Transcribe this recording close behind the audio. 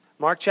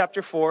Mark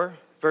chapter 4,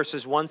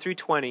 verses 1 through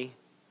 20,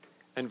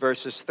 and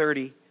verses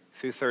 30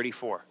 through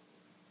 34.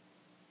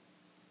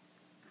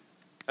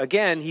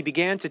 Again, he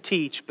began to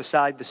teach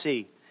beside the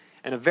sea,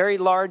 and a very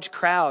large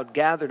crowd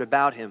gathered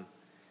about him,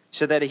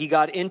 so that he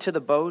got into the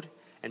boat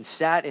and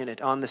sat in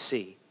it on the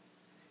sea.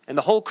 And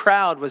the whole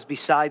crowd was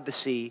beside the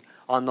sea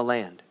on the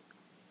land.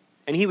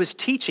 And he was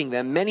teaching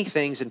them many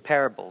things in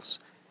parables.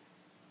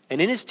 And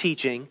in his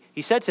teaching,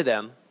 he said to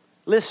them,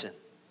 "Listen,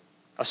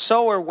 a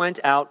sower went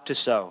out to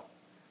sow.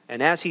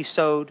 And as he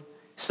sowed,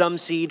 some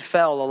seed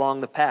fell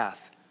along the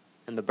path,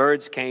 and the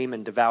birds came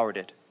and devoured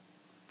it.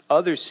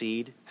 Other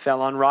seed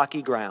fell on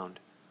rocky ground,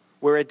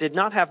 where it did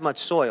not have much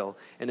soil,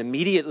 and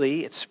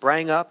immediately it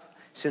sprang up,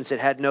 since it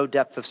had no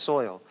depth of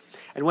soil.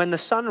 And when the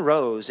sun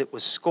rose, it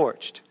was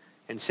scorched,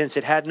 and since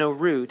it had no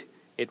root,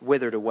 it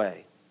withered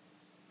away.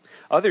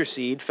 Other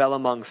seed fell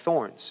among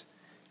thorns,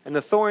 and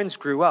the thorns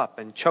grew up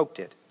and choked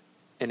it,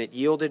 and it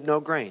yielded no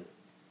grain.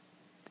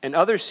 And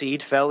other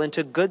seed fell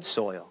into good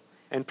soil,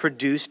 and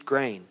produced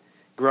grain,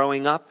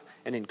 growing up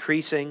and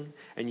increasing,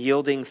 and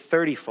yielding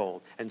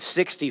 30-fold, and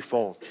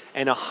 60-fold,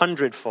 and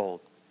 100-fold.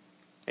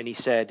 And he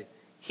said,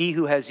 He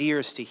who has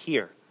ears to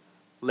hear,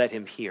 let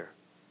him hear.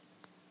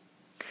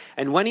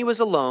 And when he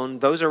was alone,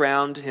 those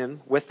around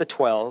him with the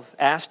 12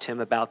 asked him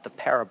about the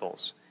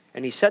parables.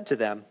 And he said to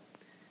them,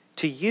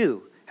 To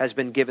you has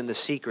been given the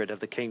secret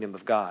of the kingdom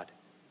of God.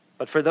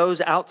 But for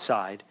those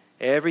outside,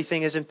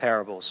 everything is in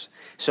parables,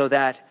 so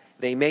that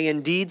they may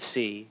indeed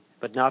see,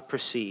 but not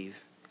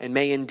perceive, and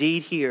may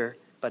indeed hear,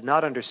 but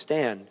not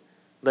understand,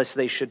 lest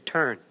they should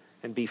turn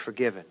and be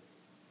forgiven.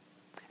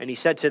 And he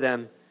said to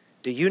them,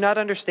 Do you not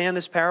understand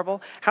this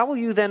parable? How will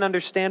you then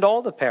understand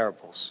all the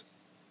parables?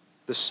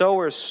 The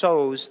sower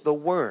sows the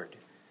word,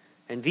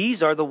 and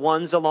these are the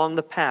ones along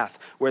the path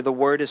where the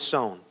word is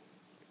sown.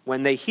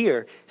 When they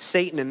hear,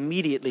 Satan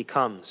immediately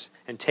comes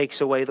and takes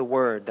away the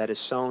word that is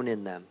sown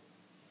in them.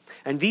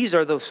 And these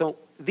are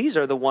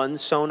the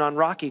ones sown on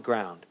rocky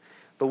ground,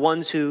 the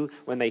ones who,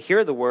 when they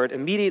hear the word,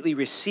 immediately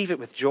receive it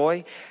with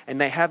joy, and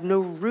they have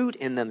no root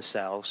in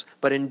themselves,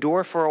 but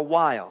endure for a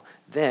while.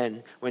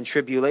 Then, when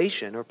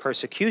tribulation or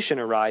persecution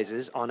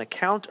arises on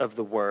account of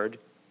the word,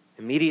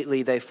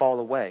 immediately they fall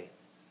away.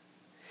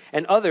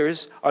 And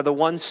others are the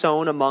ones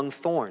sown among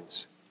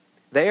thorns.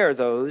 They are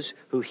those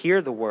who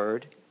hear the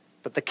word,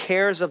 but the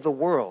cares of the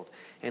world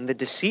and the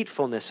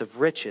deceitfulness of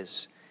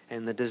riches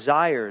and the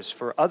desires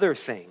for other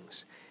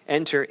things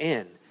enter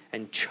in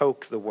and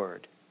choke the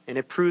word, and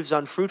it proves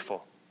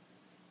unfruitful.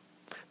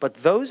 But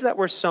those that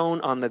were sown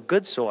on the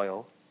good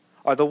soil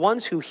are the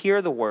ones who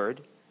hear the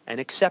word and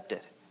accept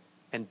it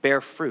and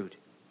bear fruit,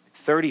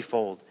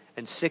 30-fold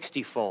and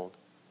 60-fold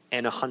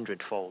and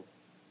 100-fold.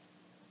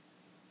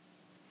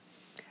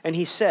 And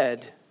he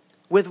said,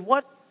 With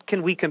what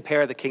can we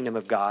compare the kingdom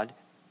of God?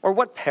 Or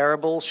what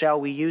parable shall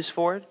we use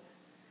for it?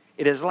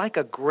 It is like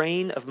a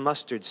grain of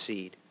mustard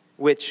seed,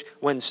 which,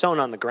 when sown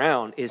on the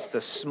ground, is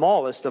the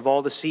smallest of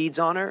all the seeds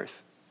on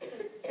earth.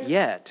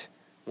 Yet,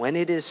 when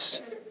it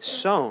is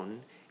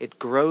sown, it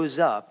grows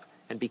up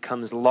and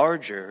becomes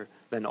larger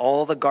than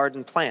all the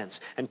garden plants,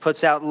 and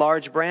puts out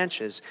large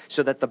branches,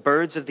 so that the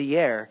birds of the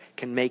air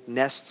can make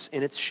nests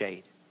in its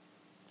shade.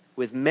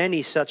 With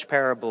many such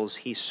parables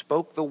he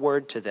spoke the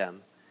word to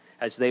them,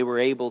 as they were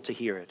able to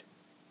hear it.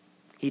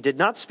 He did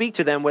not speak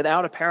to them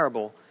without a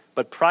parable,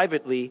 but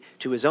privately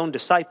to his own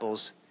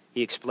disciples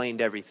he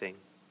explained everything.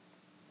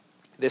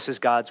 This is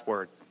God's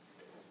word.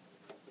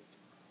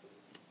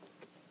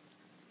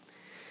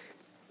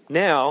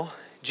 Now,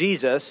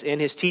 Jesus, in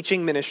his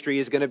teaching ministry,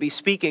 is going to be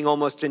speaking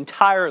almost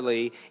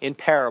entirely in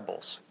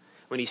parables.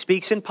 When he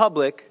speaks in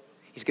public,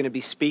 he's going to be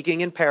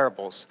speaking in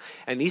parables.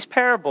 And these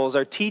parables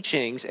are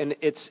teachings, and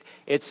it's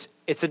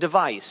a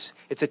device.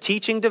 It's a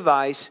teaching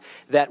device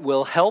that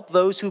will help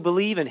those who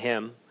believe in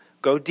him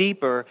go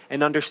deeper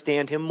and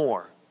understand him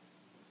more.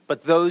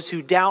 But those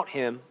who doubt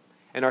him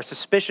and are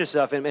suspicious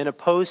of him and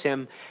oppose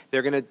him,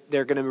 they're going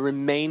to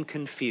remain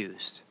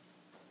confused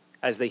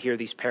as they hear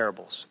these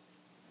parables.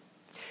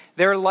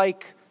 They're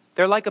like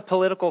a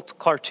political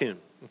cartoon,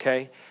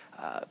 okay?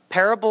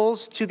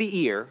 Parables to the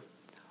ear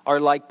are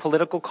like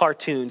political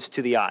cartoons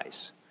to the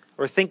eyes.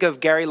 Or think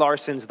of Gary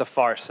Larson's The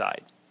Far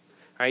Side,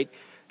 right?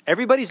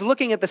 Everybody's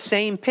looking at the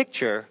same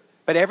picture,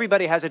 but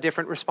everybody has a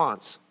different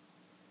response.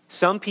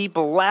 Some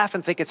people laugh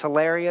and think it's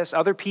hilarious.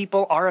 Other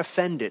people are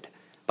offended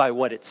by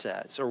what it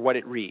says or what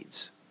it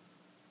reads.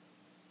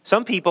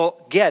 Some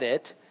people get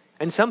it,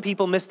 and some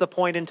people miss the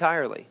point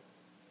entirely.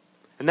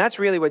 And that's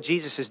really what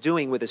Jesus is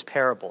doing with his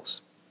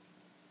parables.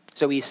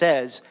 So he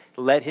says,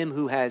 let him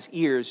who has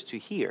ears to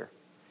hear,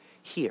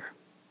 hear.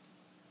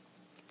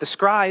 The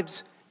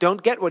scribes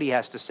don't get what he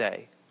has to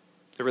say.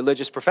 The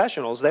religious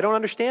professionals, they don't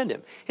understand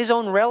him. His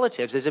own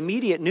relatives, his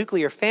immediate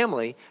nuclear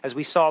family, as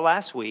we saw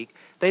last week,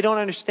 they don't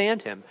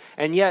understand him.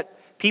 And yet,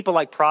 people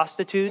like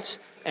prostitutes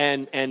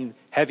and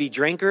heavy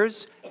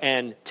drinkers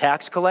and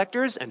tax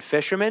collectors and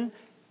fishermen,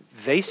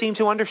 they seem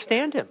to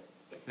understand him.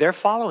 They're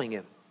following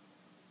him.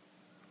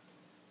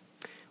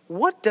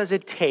 What does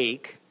it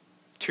take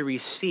to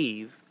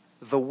receive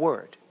the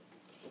word?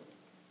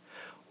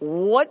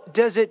 what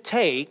does it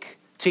take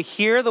to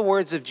hear the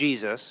words of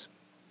Jesus,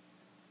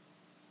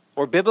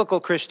 or biblical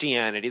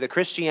Christianity, the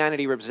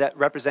Christianity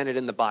represented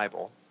in the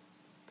Bible,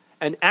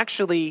 and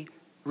actually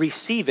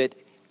receive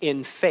it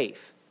in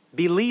faith,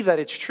 believe that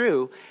it's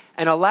true,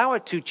 and allow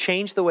it to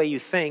change the way you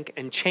think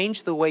and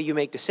change the way you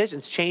make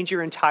decisions, change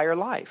your entire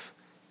life?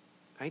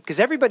 Right? Because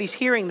everybody's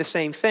hearing the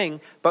same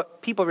thing,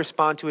 but people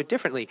respond to it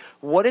differently.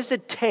 What does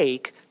it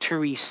take to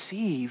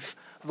receive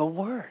the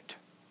word?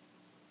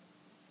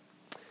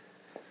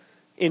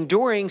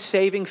 Enduring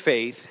saving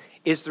faith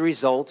is the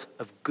result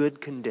of good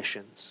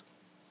conditions.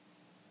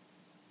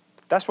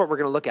 That's what we're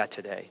going to look at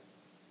today.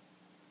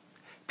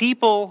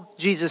 People,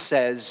 Jesus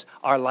says,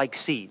 are like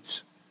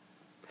seeds.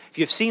 If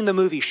you've seen the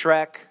movie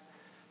Shrek,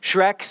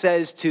 Shrek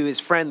says to his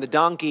friend the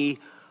donkey,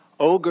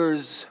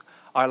 ogres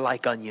are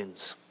like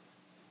onions.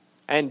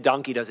 And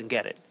donkey doesn't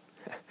get it.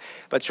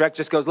 But Shrek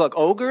just goes, look,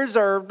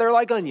 they're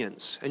like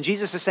onions. And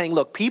Jesus is saying,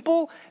 look,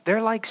 people,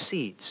 they're like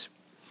seeds.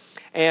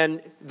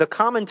 And the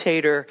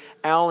commentator,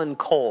 Alan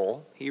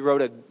Cole, he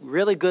wrote a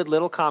really good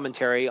little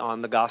commentary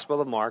on the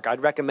Gospel of Mark.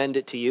 I'd recommend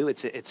it to you.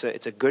 It's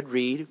a good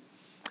read.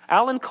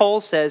 Alan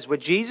Cole says what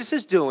Jesus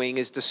is doing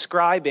is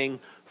describing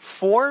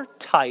 4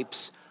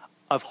 types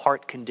of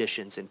heart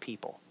conditions in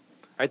people.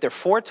 Right? There are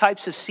 4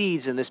 types of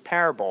seeds in this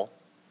parable.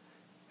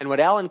 And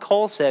what Alan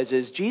Cole says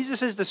is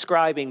Jesus is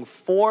describing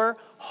 4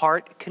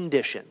 heart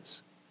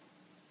conditions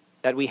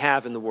that we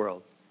have in the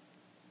world.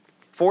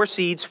 4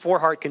 seeds, 4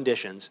 heart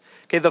conditions.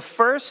 Okay, the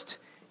first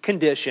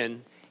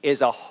condition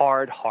is a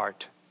hard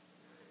heart.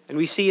 And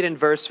we see it in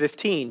verse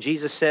 15.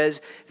 Jesus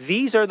says,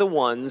 these are the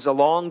ones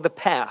along the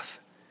path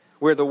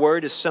where the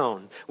word is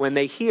sown. When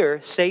they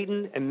hear,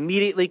 Satan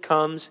immediately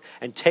comes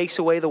and takes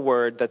away the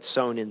word that's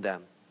sown in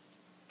them.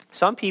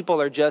 Some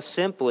people are just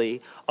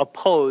simply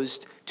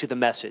opposed to the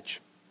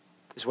message,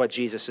 is what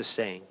Jesus is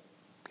saying.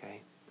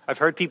 Okay? I've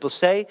heard people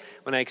say,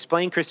 when I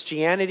explain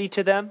Christianity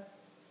to them,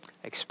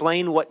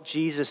 explain what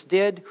Jesus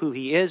did, who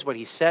he is, what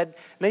he said, and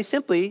they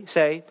simply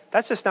say,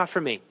 that's just not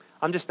for me.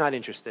 I'm just not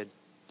interested.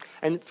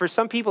 And for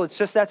some people, it's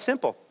just that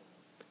simple.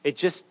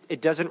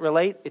 It doesn't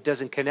relate. It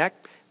doesn't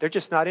connect. They're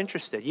just not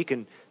interested. You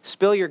can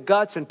spill your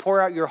guts and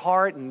pour out your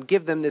heart and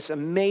give them this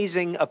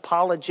amazing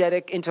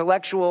apologetic,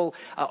 intellectual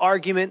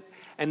argument,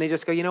 and they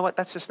just go, you know what,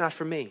 that's just not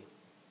for me.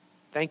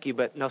 Thank you,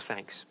 but no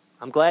thanks.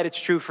 I'm glad it's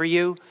true for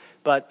you,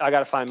 but I got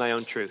to find my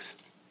own truth.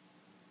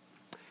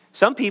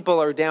 Some people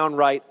are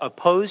downright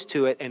opposed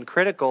to it and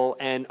critical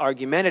and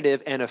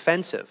argumentative and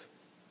offensive,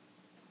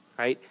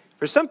 right?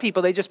 For some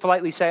people, they just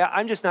politely say,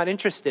 I'm just not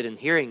interested in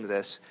hearing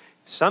this.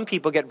 Some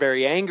people get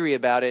very angry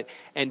about it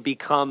and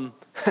become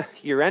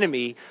your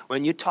enemy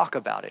when you talk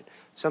about it.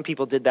 Some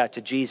people did that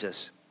to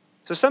Jesus.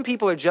 So some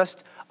people are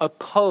just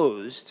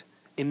opposed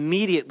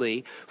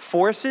immediately.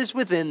 Forces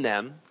within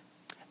them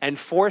and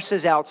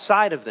forces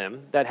outside of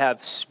them that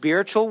have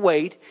spiritual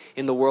weight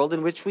in the world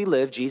in which we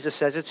live. Jesus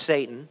says it's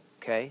Satan.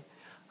 Okay,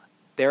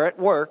 they're at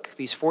work.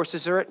 These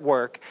forces are at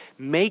work,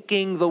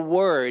 making the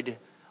word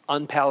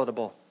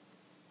unpalatable,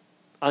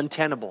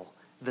 untenable.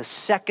 The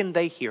second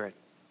they hear it,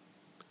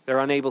 they're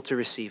unable to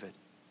receive it.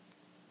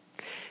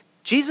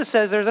 Jesus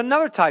says there's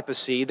another type of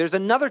seed. There's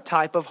another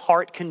type of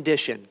heart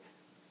condition.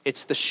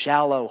 It's the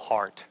shallow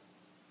heart.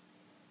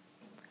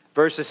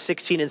 Verses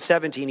 16 and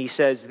 17, he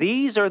says,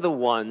 these are the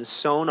ones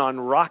sown on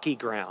rocky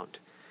ground.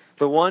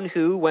 The one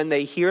who, when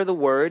they hear the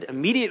word,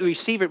 immediately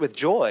receive it with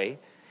joy,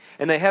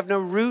 and they have no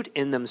root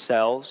in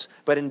themselves,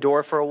 but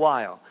endure for a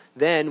while.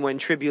 Then, when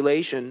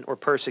tribulation or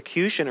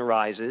persecution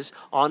arises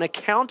on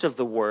account of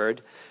the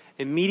word,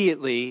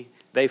 immediately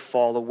they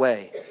fall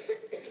away.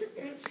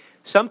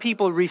 Some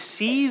people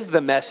receive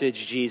the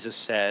message, Jesus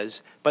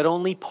says, but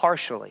only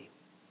partially.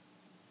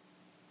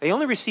 They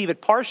only receive it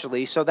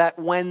partially so that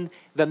when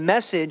the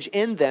message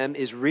in them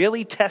is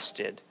really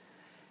tested,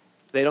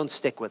 they don't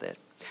stick with it.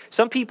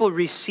 Some people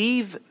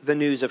receive the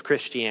news of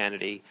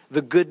Christianity,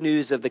 the good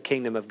news of the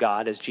kingdom of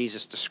God, as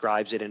Jesus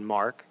describes it in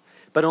Mark,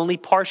 but only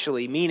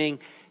partially, meaning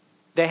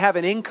they have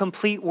an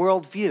incomplete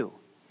worldview.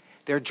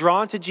 They're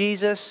drawn to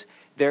Jesus.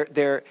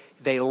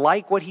 They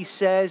like what he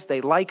says.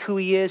 They like who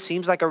he is.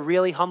 Seems like a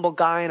really humble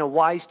guy and a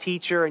wise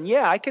teacher. And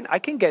yeah, I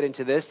can get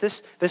into this.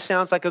 This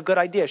sounds like a good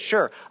idea.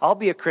 Sure, I'll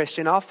be a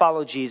Christian. I'll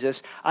follow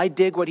Jesus. I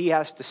dig what he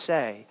has to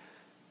say.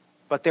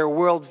 But their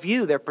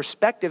worldview, their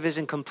perspective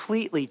isn't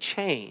completely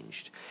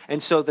changed.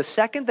 And so the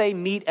second they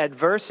meet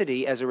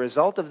adversity as a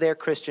result of their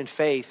Christian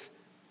faith,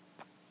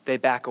 they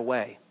back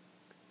away.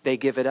 They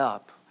give it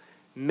up.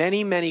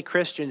 Many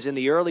Christians in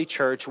the early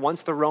church,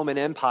 once the Roman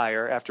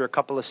Empire, after a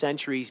couple of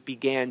centuries,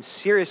 began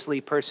seriously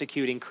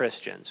persecuting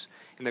Christians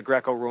in the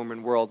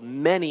Greco-Roman world,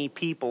 many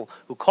people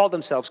who called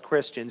themselves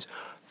Christians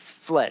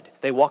fled.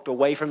 They walked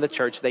away from the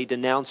church. They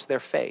denounced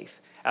their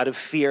faith out of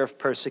fear of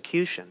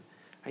persecution.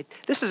 Right?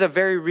 This is a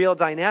very real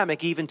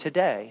dynamic even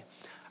today.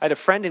 I had a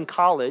friend in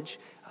college.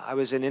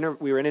 Becky and I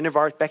were in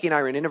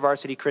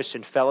InterVarsity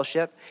Christian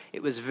Fellowship.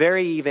 It was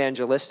very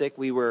evangelistic.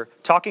 We were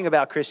talking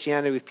about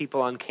Christianity with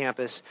people on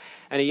campus,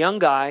 and a young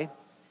guy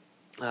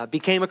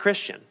became a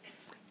Christian.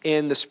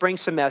 in the spring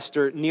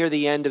semester near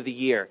the end of the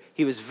year.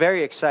 He was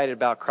very excited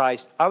about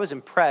Christ. I was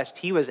impressed.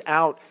 He was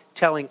out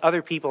telling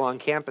other people on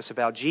campus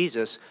about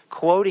Jesus,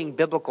 quoting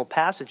biblical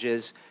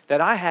passages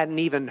that I hadn't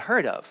even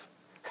heard of.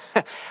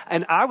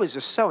 And I was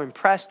just so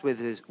impressed with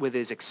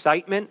his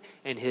excitement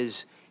and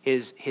his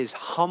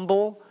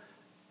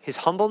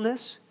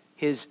humbleness,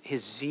 his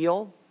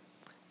zeal,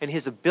 and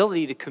his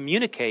ability to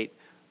communicate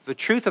the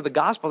truth of the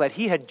gospel that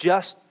he had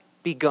just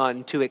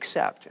begun to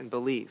accept and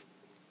believe.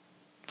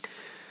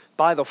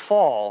 By the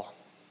fall,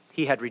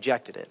 he had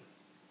rejected it.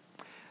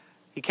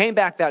 He came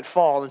back that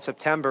fall in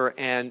September,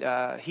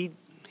 and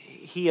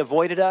he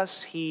avoided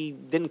us. He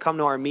didn't come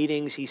to our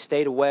meetings. He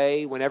stayed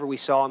away. Whenever we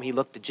saw him, he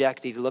looked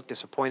dejected. He looked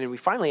disappointed. We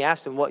finally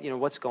asked him,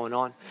 what's going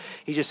on?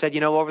 He just said,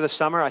 over the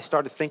summer, I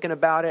started thinking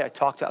about it. I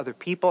talked to other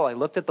people. I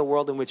looked at the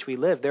world in which we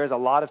live. There's a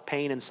lot of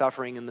pain and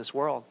suffering in this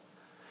world.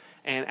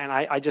 And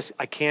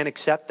I can't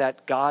accept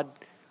that God,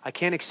 I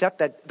can't accept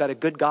that a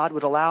good God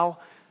would allow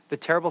the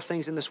terrible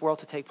things in this world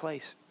to take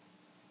place.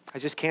 I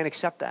just can't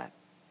accept that.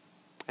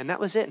 And that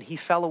was it. And he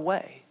fell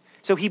away.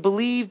 So he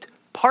believed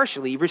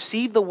partially,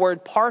 received the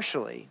word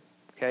partially,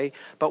 okay?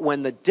 But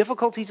when the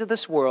difficulties of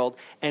this world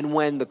and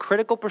when the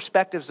critical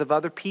perspectives of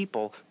other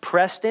people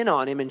pressed in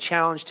on him and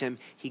challenged him,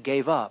 he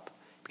gave up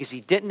because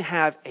he didn't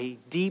have a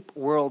deep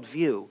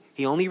worldview.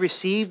 He only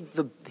received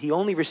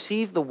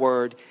the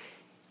word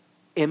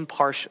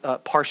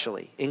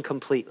partially,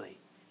 incompletely,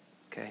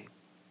 okay?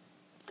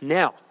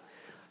 Now,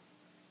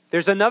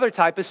 there's another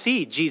type of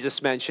seed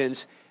Jesus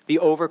mentions, the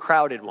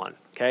overcrowded one,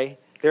 okay?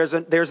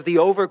 There's the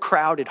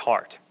overcrowded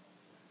heart.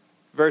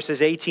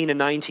 Verses 18 and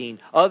 19.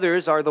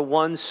 Others are the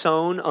ones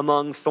sown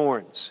among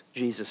thorns,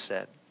 Jesus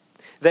said.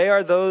 They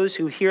are those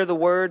who hear the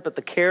word, but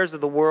the cares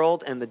of the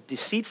world and the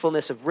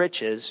deceitfulness of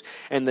riches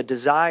and the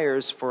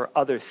desires for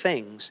other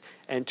things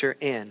enter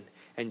in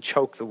and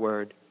choke the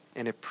word,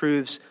 and it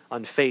proves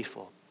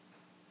unfaithful.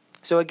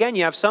 So again,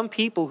 you have some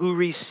people who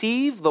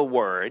receive the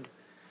word,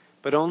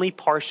 but only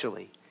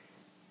partially,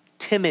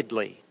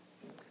 timidly,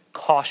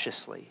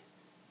 cautiously,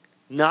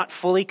 not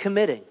fully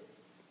committing.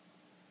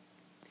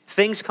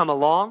 Things come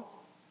along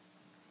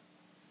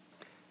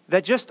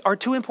that just are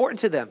too important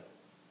to them.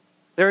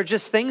 There are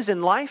just things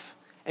in life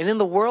and in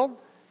the world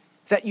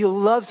that you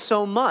love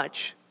so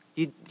much,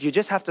 you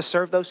just have to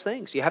serve those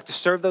things. You have to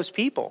serve those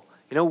people.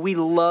 We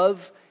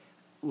love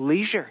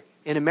leisure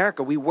in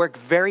America. We work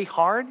very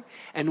hard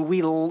and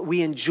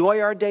we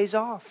enjoy our days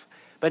off.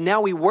 But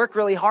now we work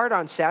really hard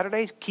on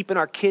Saturdays, keeping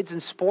our kids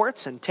in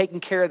sports and taking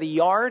care of the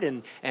yard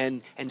and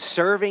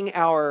serving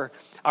our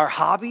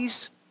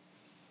hobbies.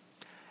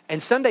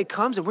 And Sunday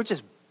comes and we're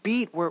just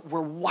beat. We're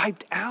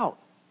wiped out.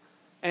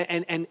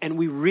 And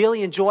we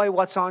really enjoy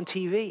what's on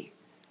TV,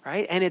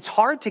 right? And it's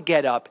hard to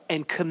get up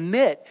and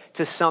commit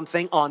to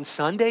something on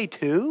Sunday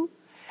too.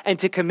 And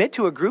to commit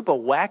to a group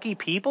of wacky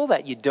people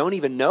that you don't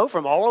even know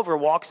from all over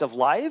walks of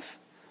life.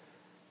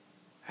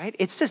 Right?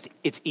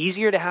 It's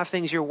easier to have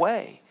things your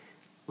way.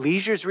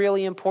 Leisure is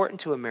really important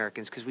to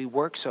Americans because we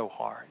work so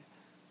hard.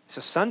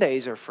 So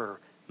Sundays are for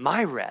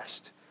my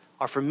rest,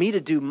 are for me to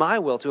do my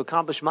will, to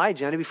accomplish my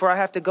agenda before I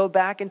have to go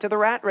back into the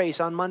rat race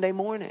on Monday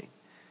morning.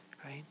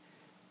 Right?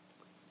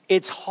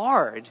 It's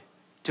hard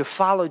to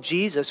follow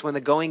Jesus when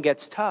the going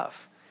gets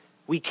tough.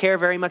 We care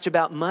very much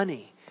about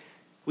money.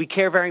 We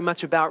care very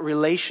much about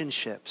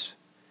relationships.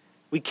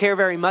 We care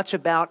very much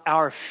about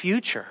our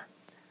future.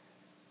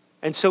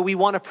 And so we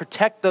want to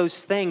protect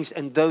those things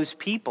and those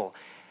people.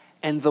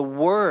 And the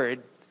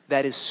word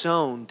that is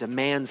sown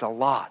demands a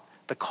lot.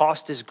 The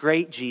cost is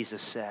great,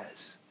 Jesus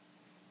says.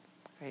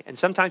 Right? And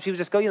sometimes people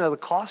just go, the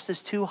cost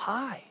is too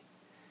high.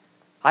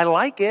 I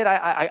like it,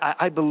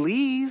 I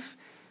believe,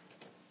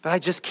 but I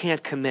just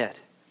can't commit.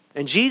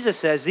 And Jesus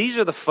says these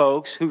are the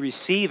folks who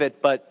receive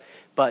it, but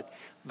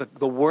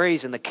the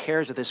worries and the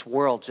cares of this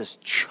world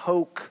just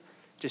choke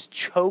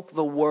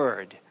the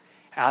word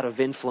out of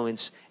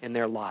influence in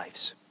their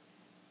lives.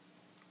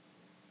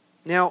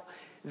 Now,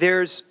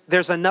 there's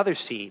another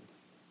seed.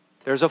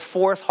 There's a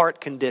fourth heart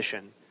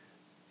condition.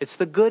 It's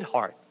the good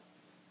heart.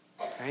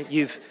 Right?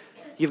 You've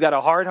got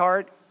a hard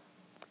heart.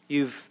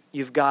 You've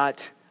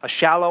got a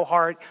shallow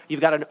heart.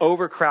 You've got an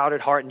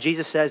overcrowded heart. And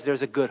Jesus says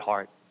there's a good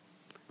heart.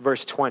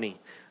 Verse 20.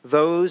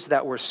 Those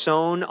that were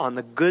sown on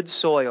the good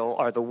soil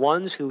are the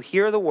ones who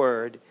hear the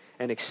word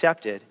and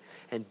accept it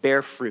and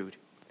bear fruit,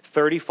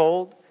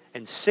 30-fold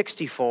and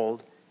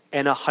 60-fold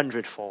and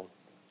 100-fold.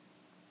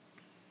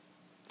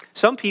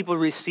 Some people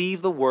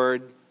receive the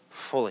word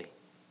fully,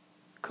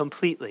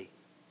 completely.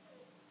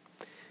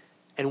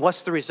 And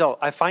what's the result?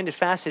 I find it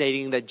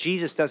fascinating that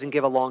Jesus doesn't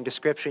give a long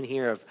description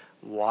here of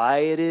why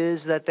it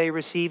is that they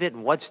receive it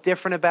and what's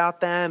different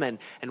about them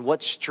and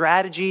what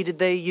strategy did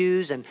they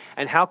use and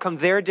how come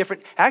they're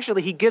different.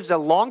 Actually, he gives a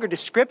longer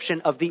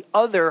description of the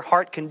other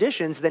heart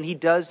conditions than he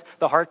does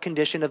the heart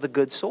condition of the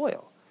good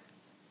soil.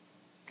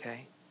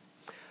 Okay?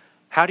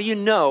 How do you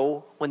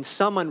know when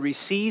someone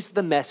receives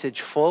the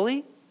message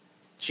fully?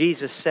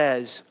 Jesus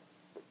says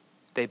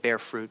they bear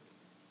fruit.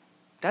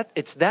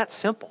 It's that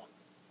simple.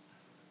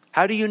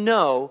 How do you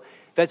know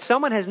that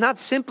someone has not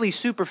simply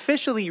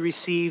superficially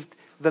received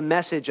the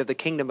message of the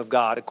kingdom of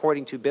God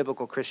according to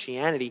biblical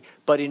Christianity,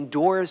 but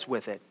endures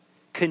with it,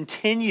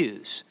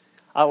 continues,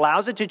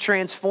 allows it to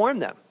transform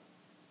them.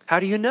 How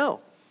do you know?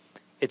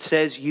 It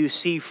says you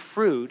see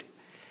fruit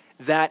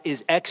that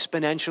is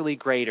exponentially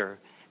greater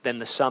than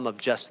the sum of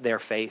just their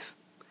faith.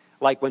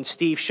 Like when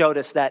Steve showed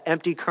us that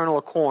empty kernel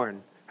of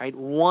corn, right?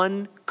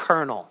 One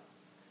kernel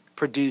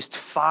produced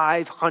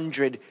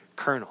 500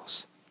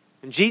 kernels.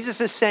 And Jesus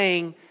is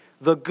saying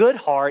the good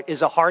heart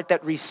is a heart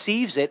that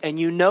receives it, and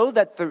you know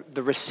that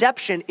the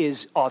reception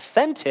is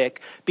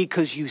authentic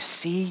because you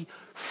see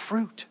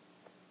fruit.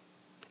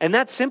 And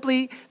that's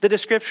simply the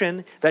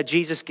description that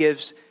Jesus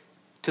gives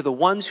to the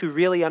ones who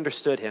really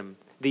understood him,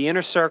 the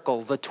inner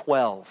circle, the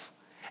 12,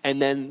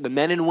 and then the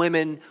men and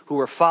women who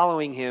were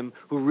following him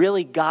who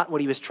really got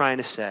what he was trying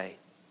to say.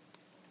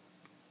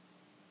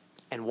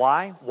 And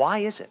why? Why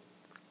is it?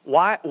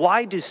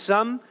 Why do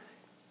some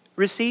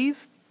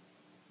receive?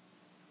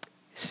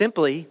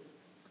 Simply,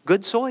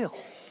 good soil.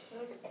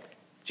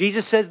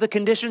 Jesus says the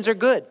conditions are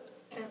good.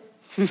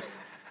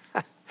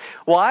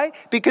 Why?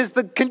 Because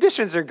the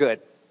conditions are good.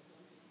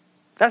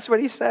 That's what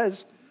he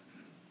says.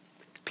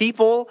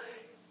 People,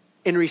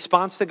 in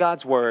response to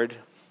God's word,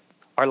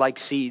 are like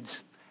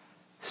seeds.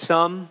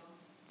 Some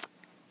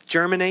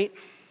germinate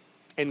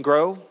and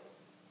grow,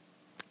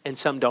 and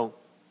some don't.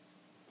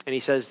 And he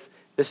says,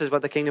 this is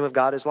what the kingdom of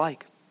God is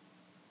like.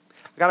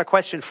 I got a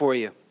question for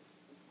you.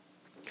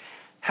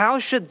 How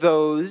should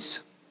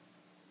those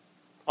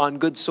on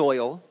good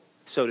soil,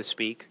 so to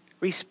speak,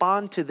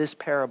 respond to this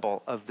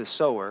parable of the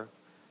sower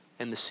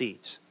and the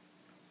seeds?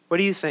 What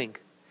do you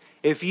think?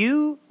 If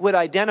you would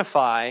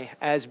identify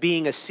as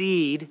being a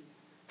seed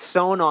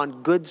sown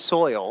on good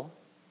soil,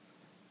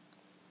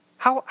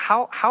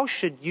 how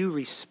should you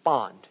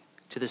respond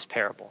to this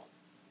parable?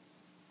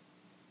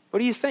 What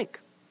do you think?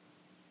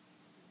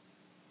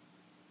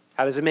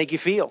 How does it make you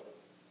feel?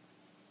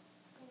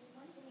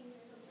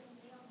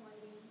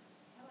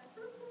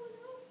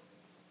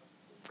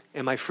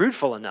 Am I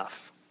fruitful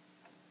enough?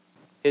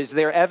 Is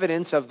there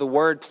evidence of the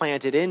word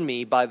planted in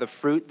me by the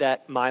fruit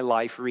that my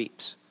life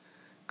reaps?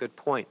 Good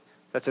point.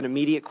 That's an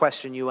immediate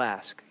question you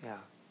ask. Yeah.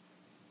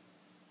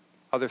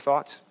 Other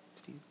thoughts,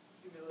 Steve?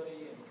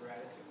 Humility and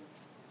gratitude.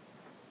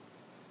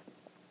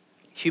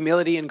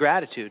 Humility and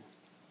gratitude.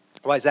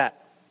 Why is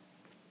that?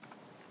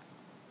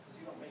 Because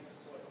you don't make the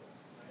soil,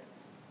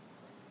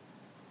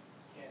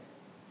 right?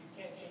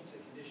 You can't change the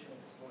condition of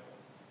the soil.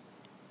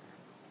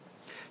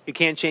 You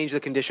can't change the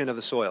condition of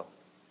the soil.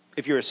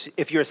 If you're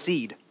a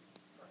seed.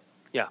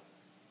 Yeah.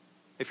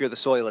 If you're the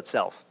soil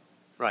itself.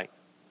 Right.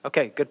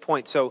 Okay, good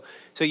point. So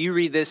you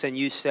read this and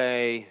you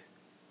say,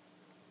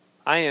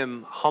 I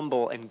am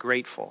humble and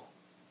grateful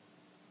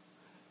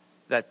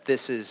that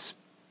this is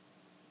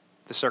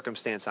the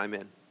circumstance I'm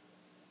in.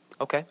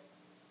 Okay.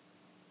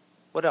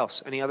 What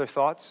else? Any other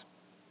thoughts?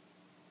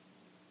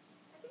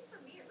 I think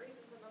for me it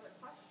raises another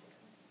question.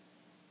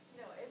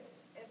 You know, if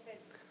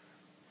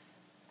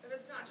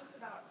it's not just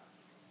about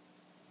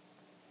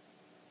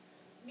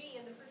me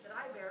and the fruit that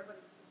I bear, but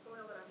it's the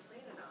soil that I'm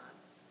planted on,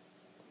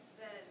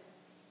 then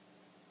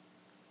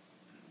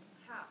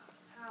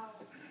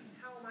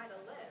how am I to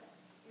live?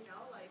 You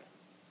know, like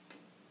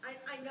I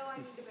know I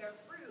need to bear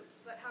fruit,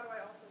 but how do I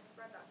also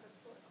spread that good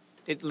soil?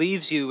 It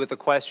leaves you with the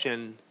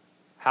question,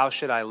 how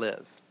should I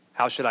live?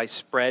 How should I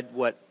spread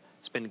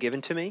what's been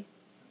given to me?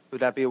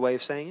 Would that be a way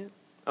of saying it?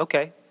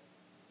 Okay.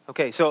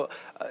 Okay, so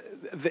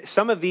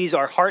some of these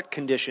are heart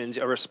conditions,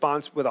 a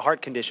response with a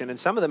heart condition, and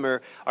some of them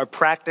are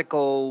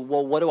practical,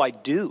 well, what do I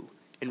do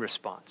in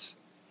response?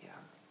 Yeah.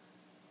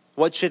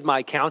 What should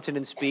my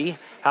countenance be?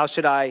 How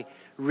should I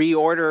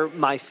reorder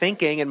my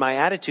thinking and my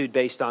attitude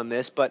based on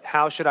this, but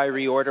how should I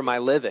reorder my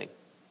living?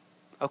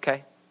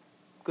 Okay,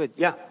 good,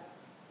 yeah.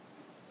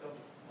 So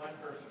my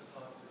first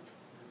response is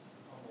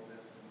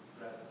humbleness and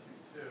gratitude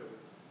too.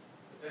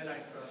 But then I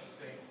start to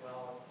think,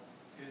 well,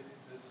 is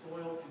the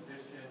soil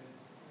condition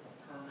a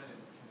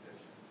permanent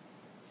condition?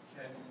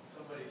 Can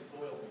somebody's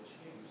soil be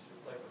changed?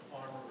 Just like a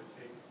farmer would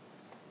take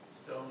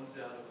stones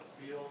out of a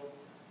field,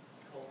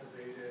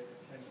 cultivate it.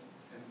 Can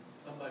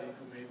somebody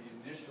who may be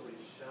initially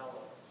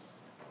shallow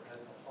or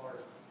has a hard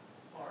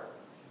heart,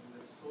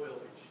 can the soil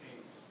be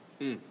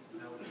changed?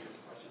 That would be a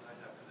question I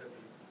have, because I'd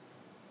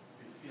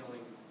be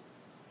feeling,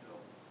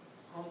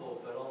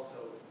 humble, but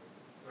also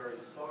very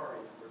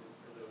sorry for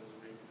those who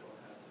maybe don't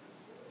have the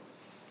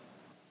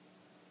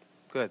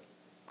soil.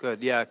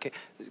 Good, yeah.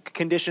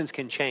 Conditions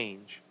can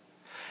change.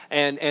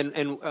 And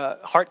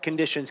heart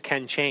conditions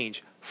can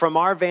change. From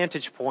our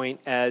vantage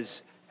point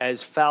as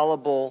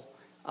fallible,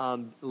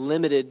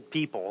 limited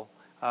people,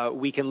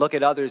 we can look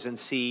at others and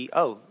see,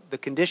 oh, the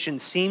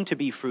conditions seem to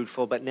be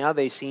fruitful, but now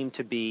they seem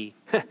to be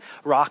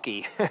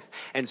rocky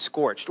and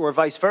scorched, or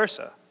vice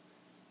versa.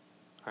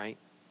 Right?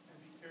 And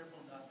be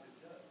careful not to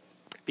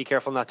judge. Be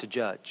careful not to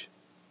judge.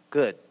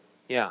 Good.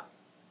 Yeah.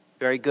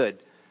 Very good.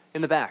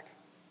 In the back.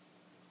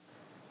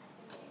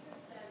 Jesus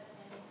says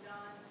in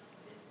John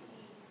 15:16,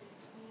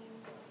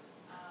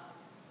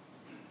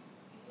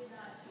 you did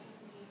not choose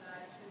me, but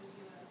I chose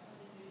you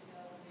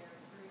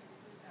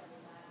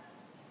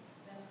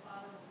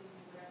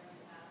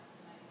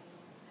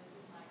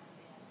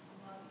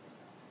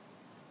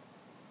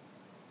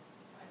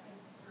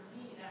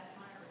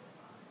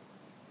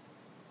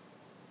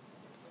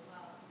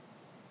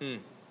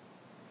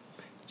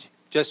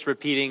Just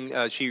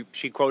repeating,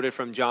 she quoted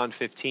from John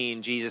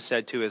 15, Jesus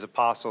said to his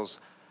apostles,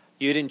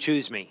 "You didn't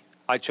choose me,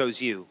 I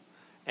chose you,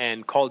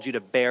 and called you to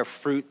bear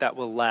fruit that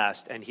will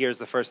last. And here's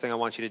the first thing I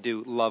want you to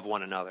do, love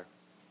one another."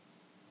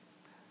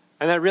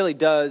 And that really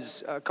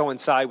does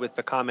coincide with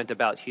the comment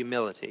about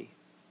humility.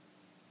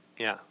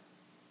 Yeah.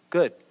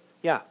 Good.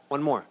 Yeah,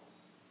 one more.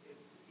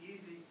 It's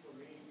easy for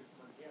me to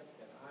forget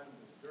that I'm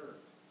the dirt,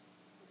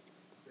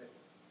 that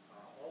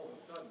all of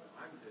a sudden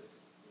I'm this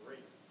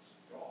great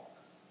stalk.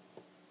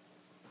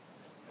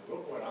 And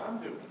look what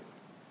I'm doing.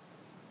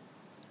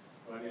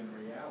 But in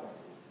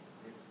reality,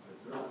 it's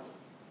the dirt,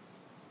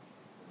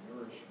 the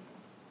nourishment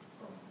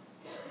from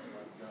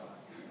what God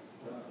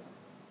has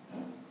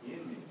done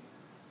in me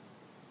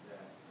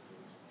that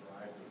is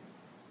driving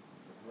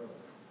the growth.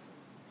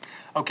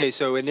 Okay,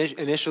 so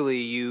initially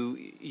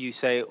you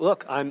say,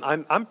 "Look,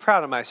 I'm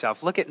proud of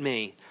myself. Look at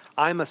me.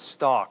 I'm a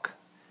stalk.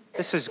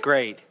 This is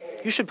great.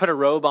 You should put a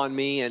robe on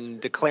me and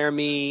declare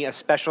me a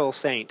special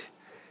saint,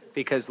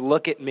 because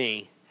look at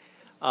me."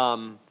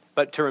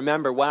 But to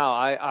remember, wow,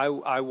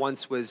 I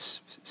once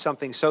was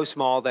something so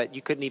small that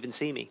you couldn't even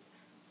see me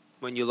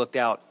when you looked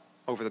out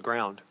over the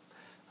ground.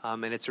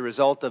 And it's a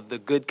result of the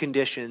good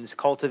conditions,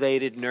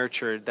 cultivated,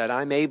 nurtured, that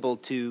I'm able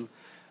to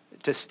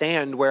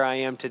stand where I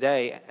am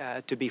today,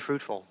 to be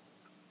fruitful.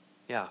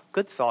 Yeah,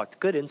 good thoughts,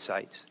 good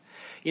insights.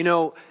 You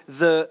know,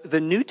 the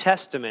New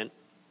Testament,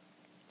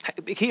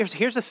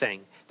 here's the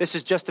thing. This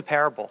is just a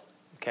parable,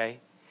 okay?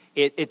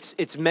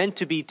 It's meant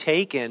to be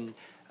taken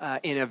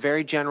in a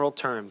very general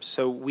terms.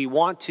 So we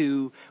want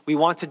to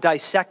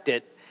dissect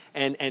it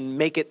and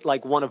make it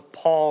like one of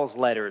Paul's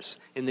letters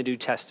in the New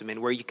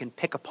Testament, where you can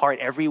pick apart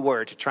every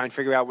word to try and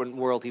figure out what in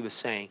the world he was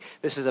saying.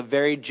 This is a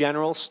very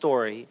general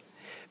story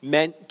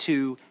meant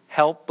to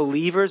help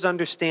believers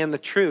understand the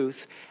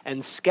truth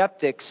and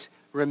skeptics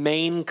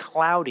remain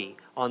cloudy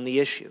on the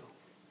issue,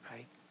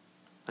 right?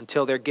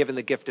 Until they're given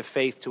the gift of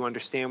faith to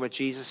understand what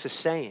Jesus is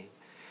saying.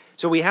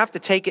 So we have to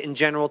take it in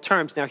general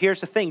terms. Now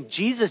here's the thing.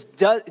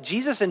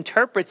 Jesus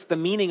interprets the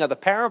meaning of the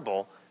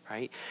parable,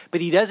 right?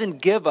 But he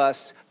doesn't give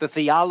us the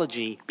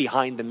theology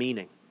behind the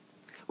meaning.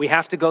 We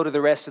have to go to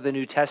the rest of the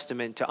New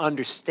Testament to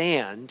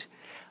understand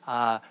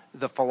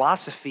the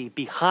philosophy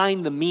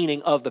behind the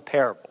meaning of the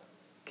parable.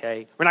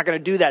 Okay? We're not going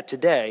to do that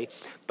today,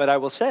 but I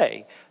will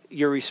say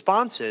your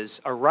responses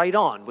are right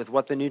on with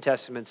what the New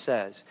Testament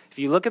says. If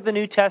you look at the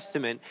New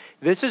Testament,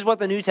 this is what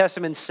the New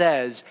Testament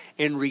says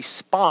in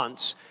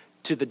response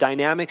to the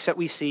dynamics that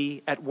we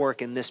see at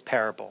work in this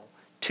parable.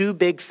 Two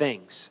big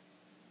things.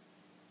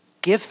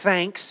 Give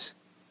thanks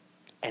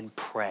and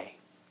pray.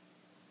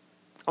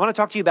 I want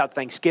to talk to you about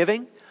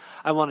thanksgiving.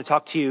 I want to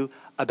talk to you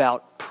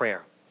about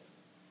prayer.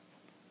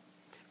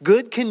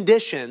 Good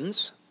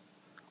conditions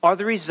are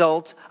the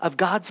result of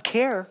God's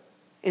care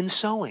in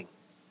sowing.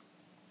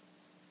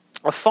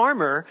 A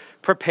farmer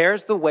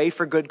prepares the way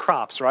for good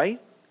crops, right?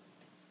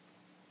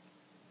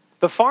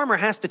 The farmer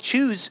has to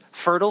choose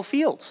fertile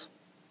fields.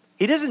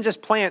 He doesn't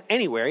just plant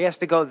anywhere. He has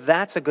to go,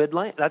 that's a good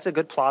land. That's a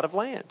good plot of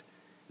land.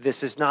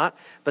 This is not,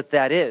 but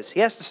that is.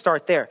 He has to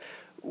start there.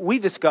 We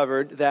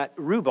discovered that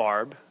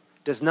rhubarb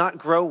does not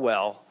grow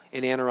well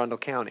in Anne Arundel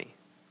County.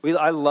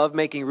 I love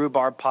making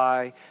rhubarb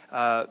pie.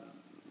 My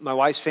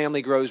wife's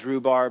family grows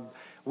rhubarb.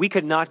 We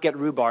could not get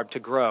rhubarb to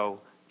grow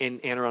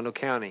in Anne Arundel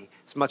County.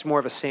 It's much more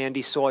of a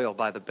sandy soil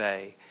by the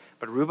bay.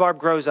 But rhubarb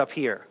grows up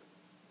here.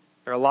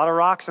 There are a lot of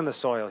rocks in the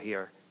soil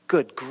here.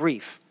 Good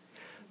grief.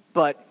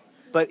 But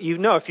you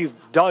know, if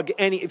you've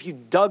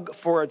dug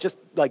for just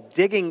like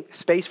digging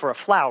space for a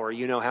flower,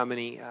 you know how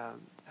many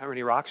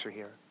rocks are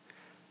here.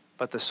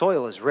 But the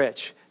soil is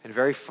rich and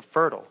very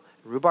fertile.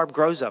 Rhubarb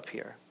grows up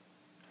here.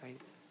 Right?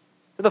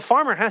 But the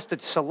farmer has to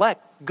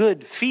select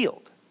good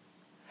field.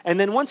 And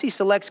then once he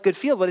selects good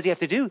field, what does he have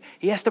to do?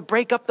 He has to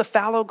break up the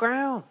fallow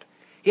ground.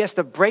 He has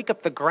to break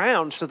up the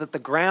ground so that the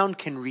ground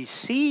can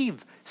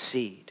receive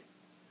seed.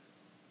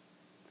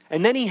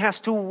 And then he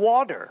has to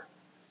water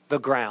the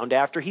ground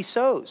after he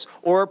sows,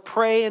 or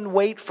pray and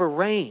wait for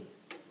rain.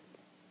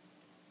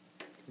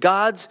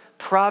 God's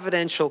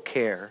providential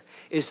care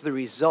is the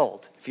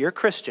result, if you're a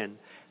Christian,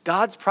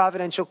 God's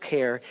providential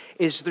care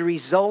is the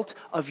result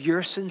of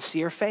your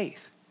sincere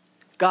faith.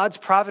 God's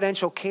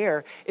providential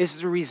care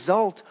is the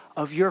result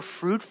of your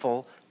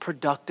fruitful,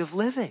 productive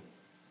living.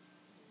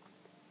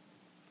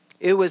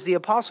 It was the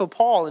Apostle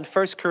Paul in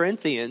 1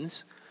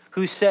 Corinthians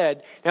who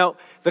said, now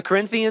the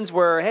Corinthians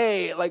were,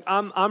 hey, like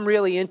I'm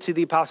really into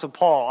the Apostle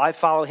Paul. I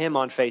follow him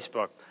on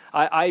Facebook.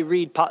 I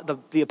read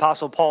the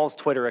Apostle Paul's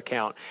Twitter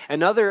account.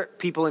 And other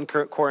people in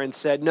Corinth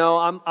said, no,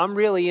 I'm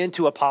really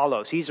into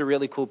Apollos. He's a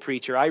really cool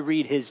preacher. I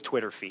read his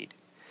Twitter feed.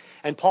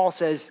 And Paul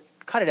says,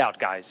 cut it out,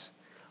 guys.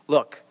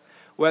 Look,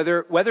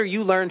 whether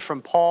you learned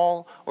from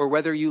Paul or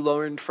whether you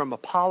learned from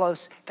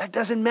Apollos, that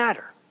doesn't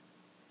matter.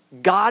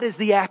 God is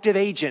the active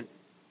agent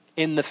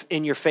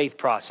in your faith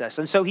process.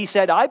 And so he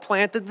said, I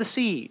planted the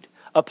seed.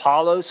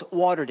 Apollos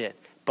watered it,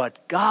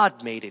 but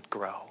God made it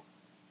grow.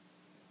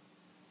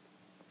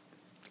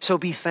 So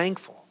be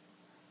thankful.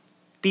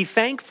 Be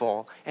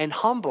thankful and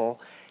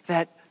humble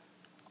that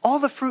all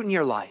the fruit in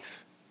your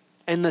life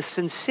and the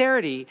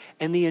sincerity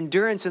and the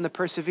endurance and the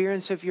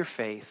perseverance of your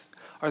faith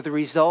are the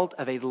result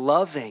of a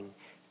loving,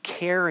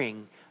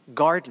 caring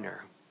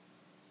gardener,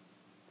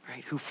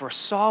 right, who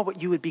foresaw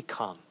what you would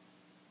become,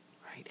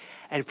 right,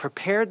 and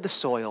prepared the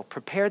soil,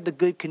 prepared the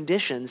good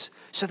conditions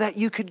so that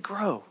you could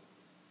grow.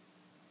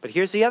 But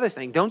here's the other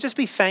thing. Don't just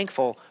be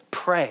thankful,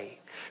 pray.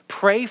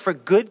 Pray for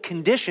good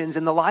conditions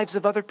in the lives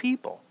of other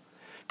people.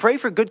 Pray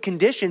for good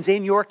conditions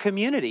in your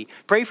community.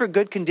 Pray for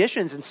good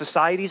conditions in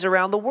societies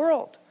around the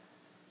world.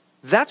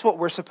 That's what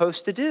we're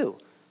supposed to do.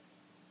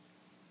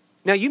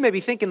 Now, you may be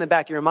thinking in the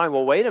back of your mind,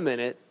 well, wait a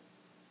minute.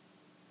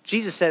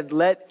 Jesus said,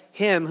 let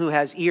him who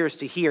has ears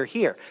to hear,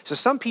 hear. So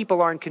some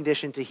people aren't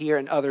conditioned to hear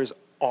and others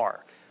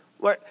are.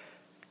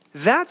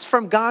 That's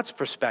from God's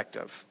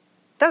perspective.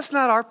 That's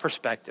not our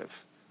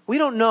perspective. We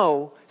don't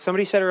know.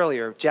 Somebody said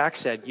earlier, Jack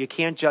said, you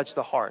can't judge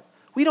the heart.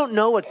 We don't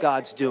know what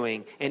God's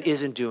doing and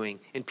isn't doing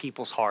in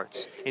people's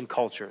hearts, in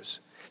cultures.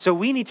 So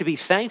we need to be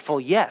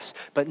thankful, yes,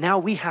 but now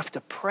we have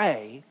to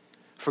pray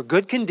for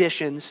good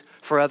conditions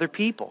for other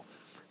people.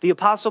 The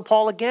Apostle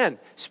Paul, again,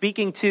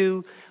 speaking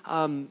to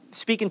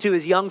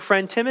his young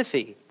friend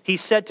Timothy, he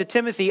said to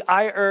Timothy,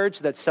 I urge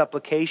that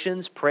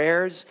supplications,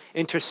 prayers,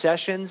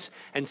 intercessions,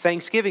 and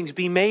thanksgivings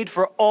be made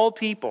for all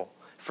people,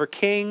 for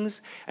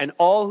kings and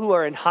all who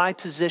are in high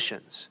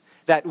positions,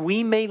 that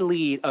we may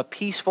lead a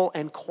peaceful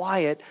and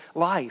quiet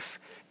life,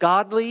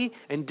 godly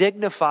and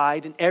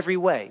dignified in every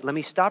way. Let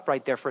me stop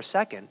right there for a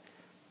second.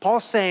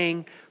 Paul's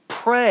saying,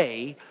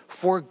 pray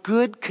for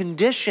good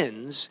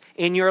conditions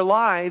in your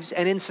lives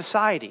and in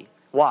society.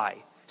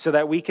 Why? So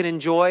that we can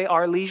enjoy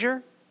our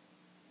leisure?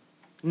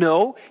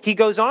 No, he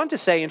goes on to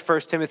say in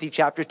 1 Timothy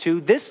chapter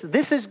 2, this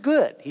is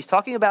good. He's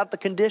talking about the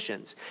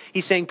conditions.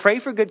 He's saying pray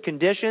for good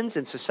conditions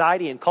in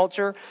society and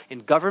culture, in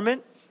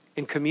government,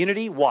 in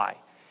community. Why?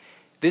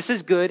 This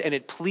is good, and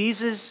it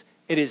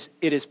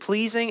is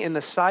pleasing in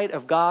the sight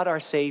of God our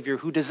Savior,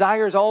 who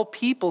desires all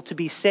people to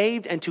be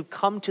saved and to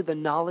come to the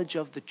knowledge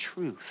of the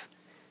truth.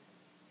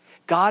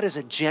 God is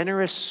a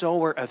generous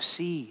sower of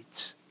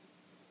seeds.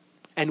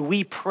 And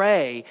we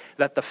pray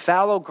that the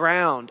fallow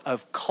ground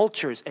of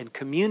cultures and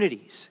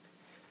communities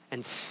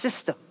and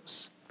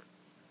systems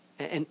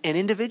and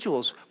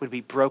individuals would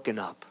be broken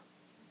up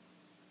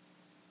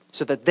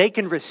so that they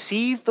can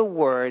receive the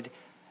word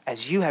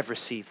as you have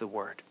received the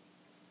word.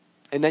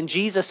 And then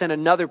Jesus in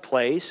another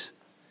place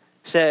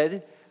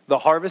said, the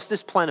harvest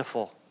is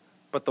plentiful,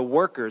 but the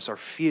workers are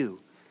few.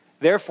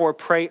 Therefore,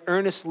 pray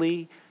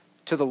earnestly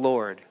to the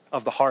Lord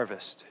of the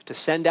harvest to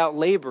send out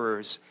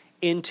laborers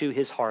into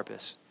his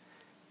harvest.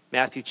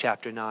 Matthew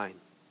chapter 9.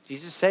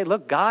 Jesus said,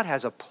 look, God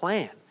has a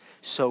plan.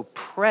 So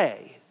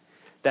pray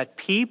that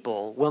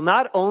people will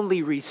not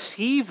only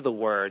receive the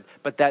word,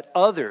 but that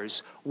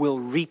others will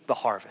reap the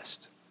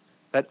harvest.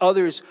 That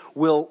others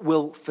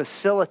will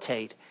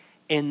facilitate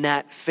in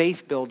that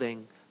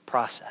faith-building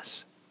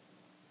process.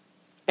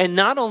 And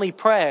not only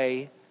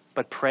pray,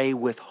 but pray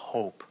with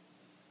hope.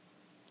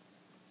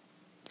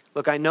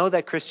 Look, I know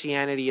that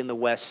Christianity in the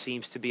West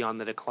seems to be on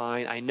the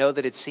decline. I know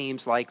that it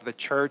seems like the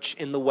church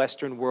in the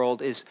Western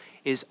world is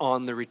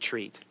on the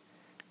retreat.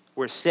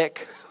 We're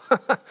sick.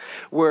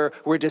 we're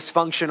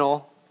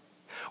dysfunctional.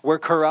 We're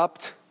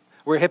corrupt.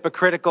 We're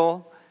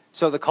hypocritical.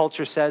 So the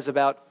culture says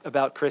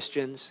about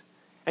Christians.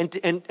 And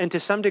to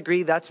some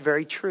degree, that's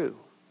very true.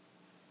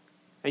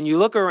 And you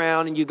look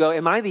around and you go,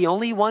 am I the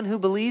only one who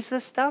believes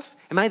this stuff?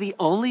 Am I the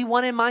only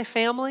one in my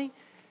family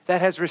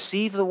that has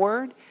received the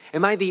word?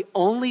 Am I the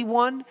only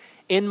one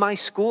in my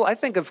school? I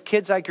think of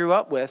kids I grew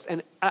up with,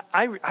 and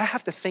I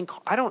have to think,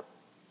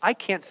 I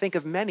can't think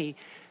of many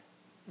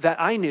that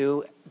I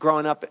knew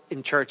growing up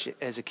in church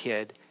as a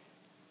kid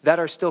that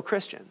are still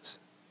Christians.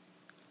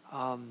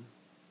 And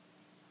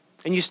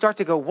you start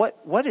to go,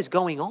 what is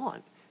going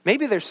on?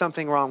 Maybe there's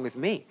something wrong with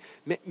me.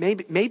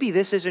 Maybe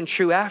this isn't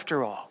true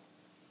after all.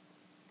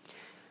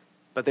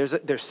 But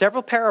there's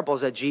several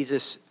parables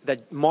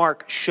that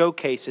Mark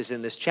showcases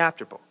in this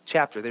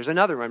chapter. There's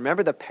another one.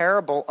 Remember the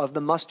parable of the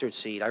mustard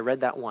seed. I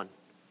read that one.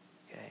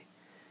 Okay.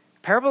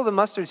 Parable of the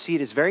mustard seed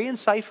is very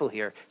insightful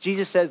here.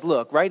 Jesus says,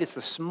 look, right, it's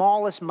the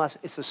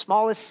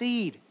smallest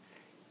seed.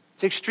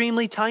 It's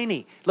extremely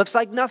tiny. It looks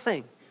like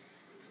nothing.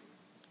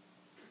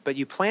 But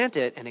you plant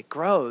it and it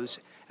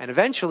grows, and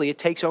eventually it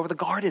takes over the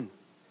garden.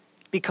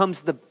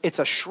 It's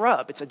a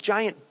shrub. It's a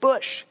giant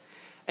bush.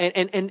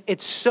 And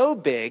it's so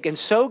big and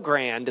so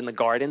grand in the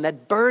garden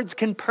that birds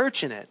can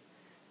perch in it.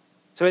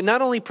 So it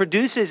not only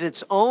produces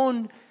its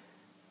own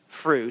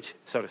fruit,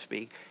 so to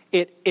speak,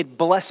 it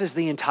blesses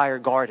the entire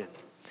garden.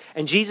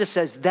 And Jesus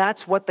says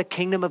that's what the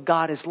kingdom of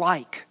God is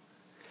like.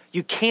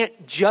 You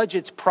can't judge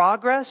its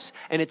progress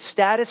and its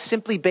status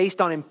simply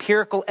based on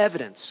empirical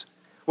evidence.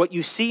 What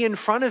you see in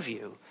front of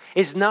you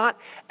is not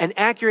an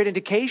accurate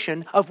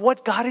indication of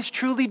what God is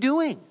truly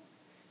doing.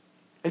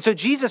 And so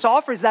Jesus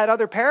offers that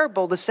other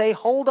parable to say,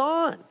 hold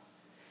on.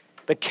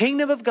 The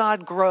kingdom of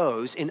God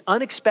grows in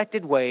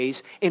unexpected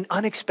ways in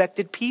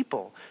unexpected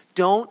people.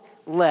 Don't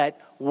let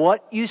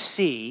what you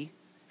see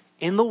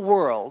in the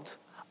world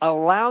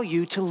allow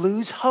you to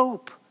lose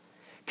hope.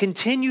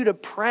 Continue to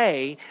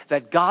pray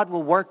that God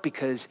will work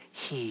because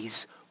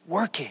he's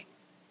working.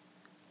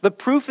 The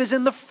proof is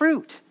in the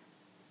fruit,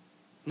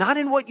 not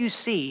in what you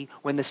see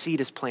when the seed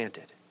is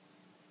planted.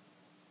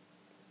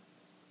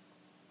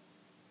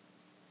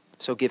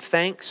 So give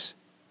thanks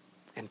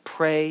and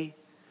pray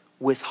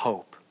with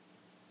hope.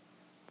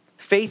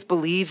 Faith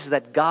believes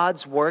that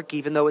God's work,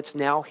 even though it's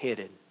now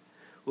hidden,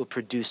 will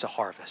produce a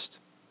harvest.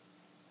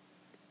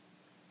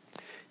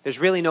 There's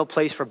really no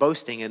place for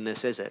boasting in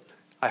this, is it?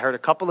 I heard a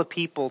couple of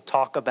people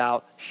talk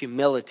about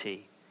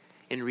humility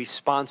in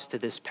response to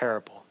this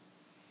parable.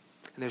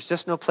 And there's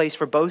just no place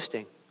for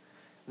boasting,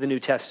 the New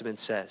Testament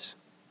says.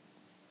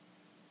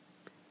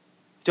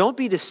 Don't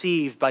be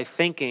deceived by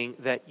thinking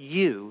that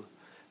you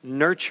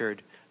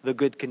nurtured the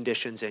good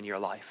conditions in your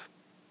life.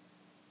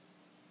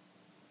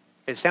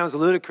 It sounds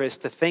ludicrous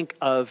to think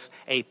of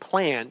a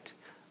plant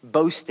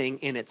boasting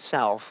in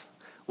itself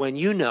when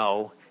you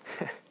know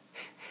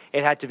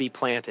it had to be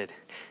planted.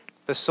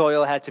 The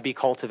soil had to be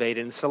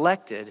cultivated and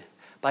selected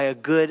by a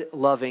good,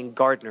 loving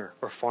gardener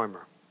or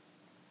farmer.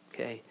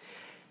 Okay?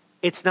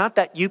 It's not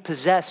that you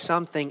possess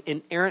something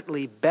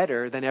inherently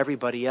better than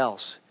everybody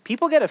else.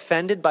 People get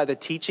offended by the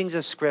teachings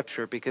of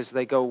Scripture because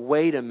they go,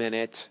 wait a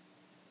minute,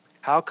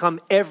 how come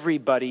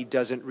everybody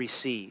doesn't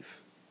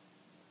receive?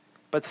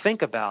 But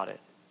think about it.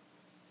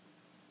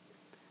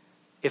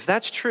 If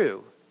that's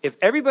true, if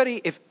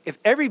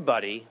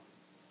everybody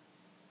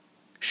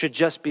should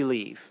just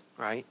believe,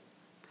 right?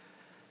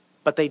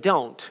 But they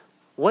don't,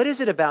 what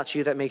is it about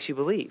you that makes you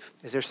believe?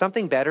 Is there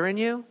something better in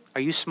you? Are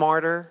you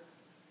smarter?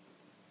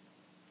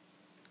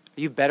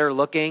 Are you better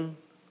looking?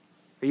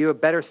 Are you a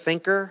better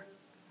thinker?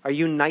 Are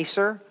you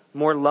nicer,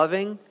 more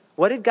loving?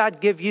 What did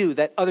God give you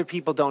that other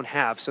people don't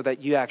have so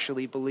that you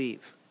actually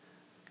believe?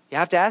 You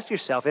have to ask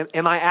yourself,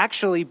 am I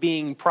actually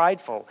being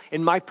prideful?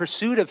 In my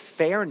pursuit of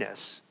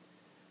fairness,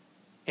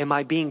 am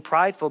I being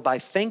prideful by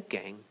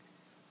thinking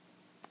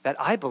that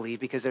I believe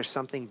because there's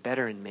something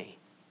better in me?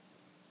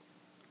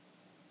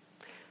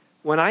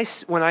 When I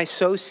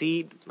sow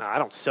seed, I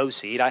don't sow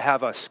seed. I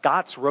have a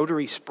Scott's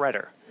rotary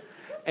spreader.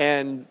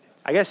 And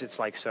I guess it's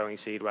like sowing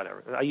seed,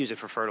 whatever. I use it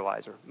for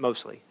fertilizer,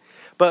 mostly.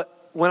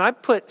 But when I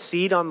put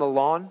seed on the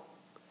lawn,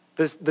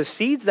 the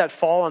seeds that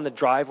fall on the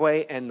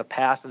driveway and the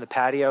path and the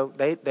patio,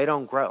 they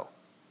don't grow.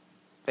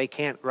 They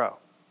can't grow,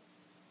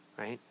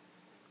 right?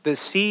 The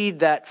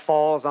seed that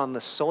falls on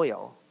the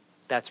soil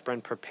that's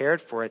been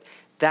prepared for it,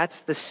 that's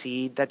the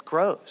seed that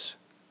grows.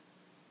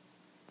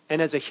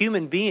 And as a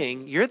human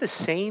being, you're the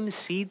same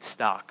seed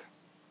stock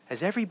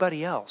as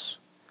everybody else.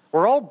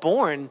 We're all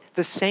born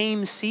the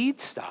same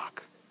seed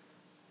stock.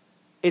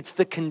 It's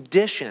the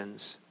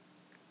conditions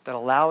that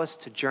allow us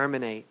to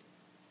germinate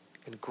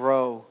and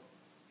grow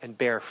and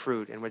bear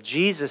fruit. And what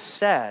Jesus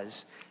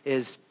says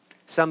is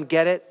some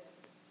get it,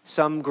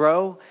 some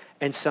grow,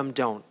 and some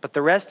don't. But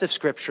the rest of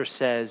Scripture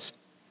says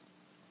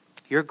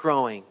you're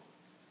growing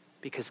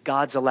because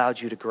God's allowed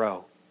you to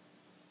grow.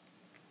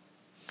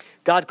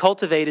 God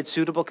cultivated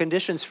suitable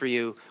conditions for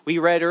you. We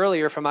read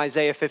earlier from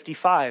Isaiah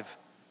 55,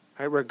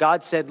 right, where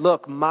God said,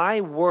 look, my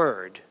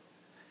word,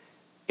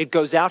 it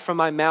goes out from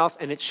my mouth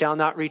and it shall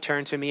not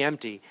return to me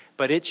empty,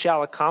 but it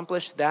shall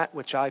accomplish that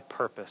which I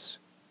purpose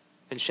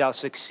and shall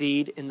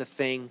succeed in the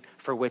thing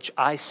for which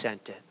I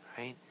sent it,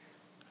 right?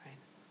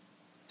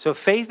 So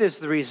faith is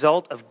the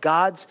result of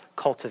God's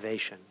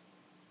cultivation.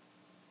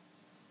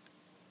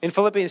 In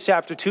Philippians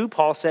chapter 2,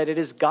 Paul said, it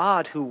is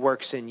God who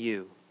works in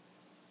you,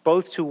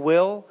 both to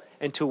will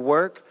and to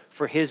work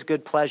for his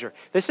good pleasure.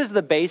 This is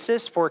the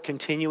basis for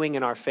continuing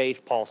in our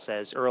faith, Paul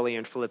says early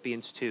in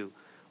Philippians 2.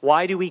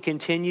 Why do we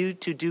continue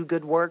to do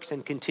good works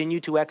and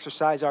continue to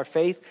exercise our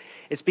faith?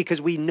 It's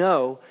because we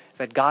know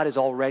that God is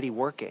already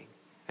working.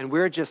 And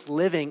we're just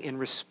living in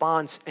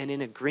response and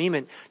in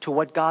agreement to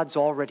what God's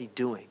already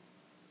doing.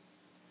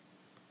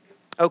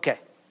 Okay.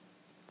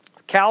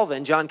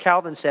 John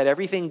Calvin said,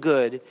 everything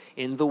good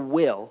in the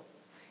will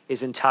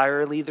is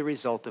entirely the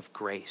result of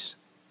grace.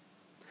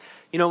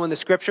 You know, when the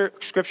scripture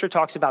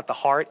talks about the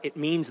heart, it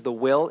means the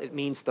will. It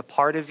means the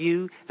part of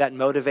you that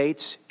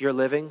motivates your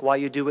living while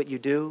you do what you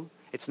do.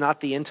 It's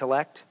not the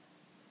intellect.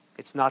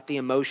 It's not the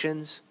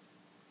emotions.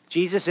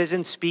 Jesus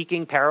isn't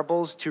speaking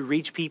parables to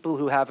reach people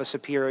who have a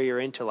superior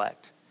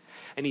intellect.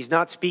 And he's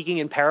not speaking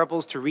in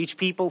parables to reach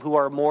people who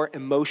are more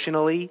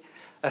emotionally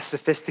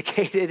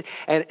sophisticated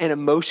and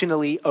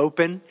emotionally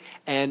open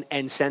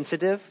and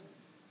sensitive.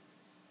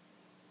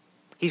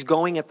 He's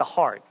going at the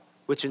heart,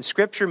 which in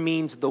Scripture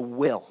means the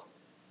will,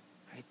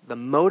 right? The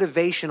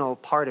motivational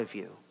part of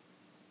you.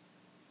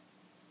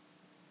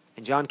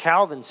 And John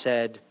Calvin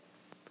said,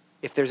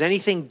 if there's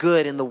anything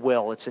good in the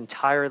will, it's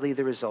entirely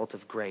the result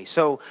of grace.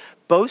 So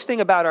boasting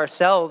about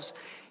ourselves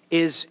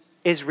is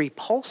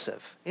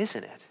repulsive,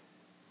 isn't it?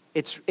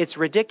 It's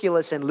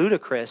ridiculous and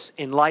ludicrous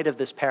in light of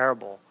this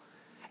parable.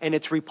 And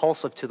it's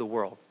repulsive to the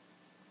world.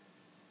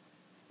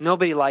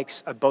 Nobody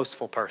likes a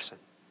boastful person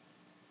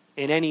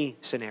in any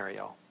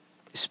scenario,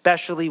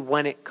 especially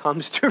when it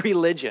comes to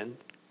religion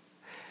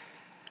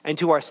and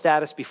to our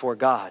status before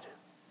God.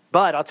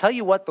 But I'll tell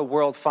you what the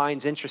world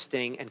finds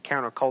interesting and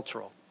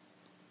countercultural.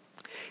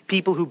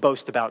 people who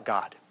boast about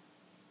God.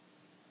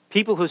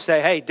 People who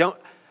say, hey,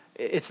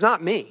 it's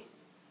not me.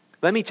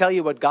 Let me tell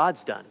you what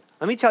God's done.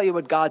 Let me tell you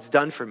what God's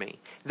done for me.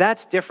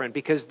 That's different,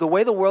 because the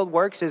way the world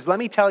works is, let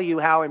me tell you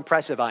how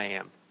impressive I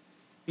am.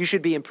 You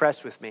should be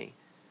impressed with me.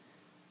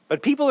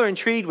 But people are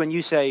intrigued when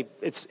you say,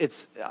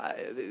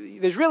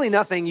 there's really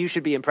nothing you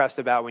should be impressed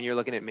about when you're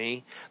looking at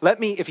me.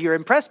 If you're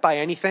impressed by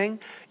anything,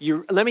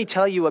 let me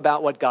tell you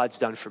about what God's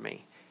done for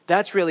me.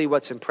 That's really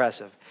what's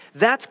impressive.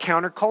 That's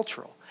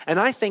countercultural. And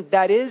I think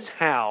that is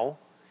how,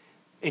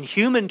 in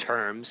human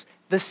terms,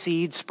 the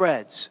seed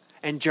spreads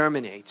and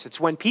germinates. It's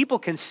when people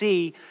can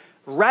see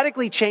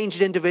radically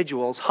changed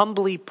individuals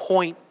humbly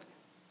point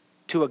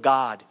to a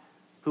God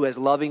who has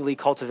lovingly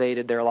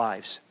cultivated their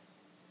lives.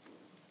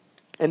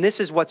 And this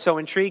is what's so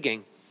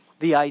intriguing,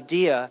 the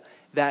idea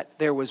that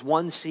there was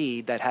one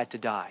seed that had to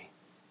die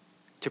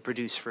to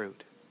produce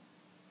fruit.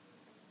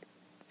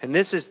 And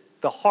this is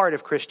the heart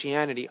of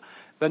Christianity.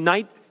 The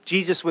night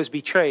Jesus was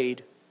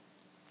betrayed,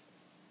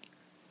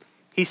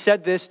 he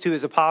said this to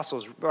his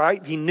apostles,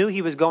 right? He knew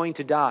he was going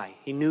to die.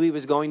 He knew he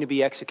was going to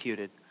be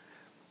executed.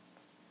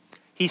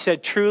 He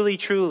said, truly,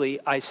 truly,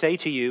 I say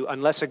to you,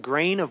 unless a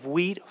grain of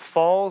wheat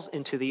falls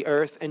into the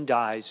earth and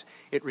dies,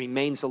 it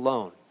remains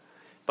alone.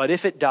 But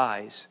if it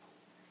dies,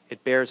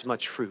 it bears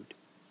much fruit.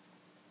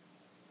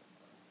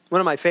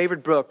 One of my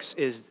favorite books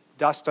is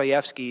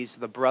Dostoevsky's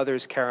The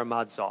Brothers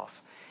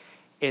Karamazov.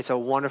 It's a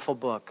wonderful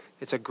book.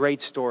 It's a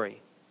great story.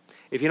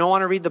 If you don't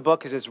want to read the book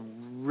because it's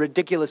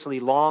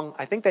ridiculously long,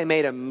 I think they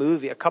made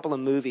a couple of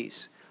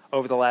movies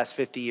over the last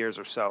 50 years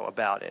or so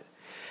about it.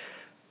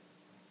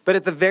 But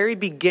at the very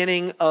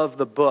beginning of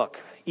the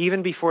book,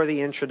 even before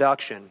the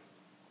introduction,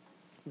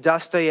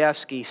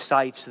 Dostoevsky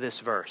cites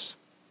this verse.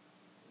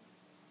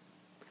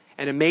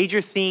 And a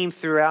major theme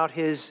throughout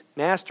his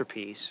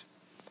masterpiece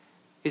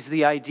is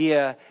the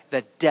idea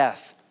that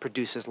death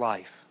produces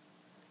life.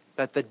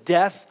 That the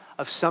death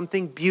of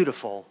something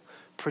beautiful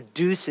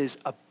produces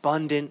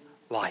abundant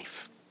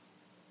life.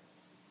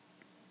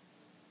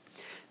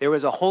 There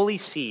was a holy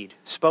seed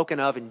spoken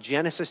of in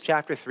Genesis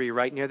chapter 3,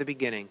 right near the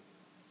beginning,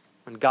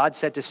 when God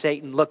said to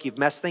Satan, look, you've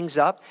messed things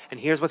up, and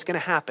here's what's going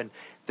to happen.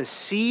 The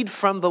seed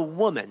from the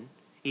woman,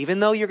 even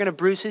though you're going to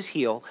bruise his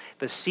heel,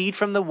 the seed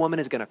from the woman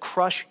is going to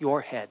crush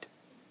your head.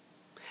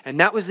 And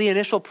that was the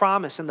initial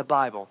promise in the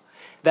Bible,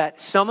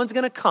 that someone's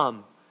going to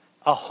come,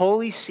 a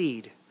holy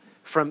seed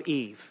from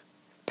Eve,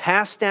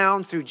 passed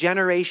down through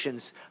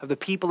generations of the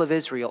people of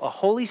Israel. A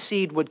holy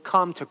seed would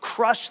come to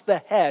crush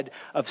the head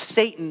of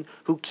Satan,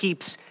 who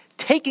keeps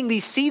taking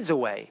these seeds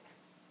away.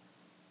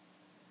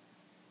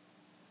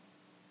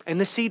 And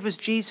the seed was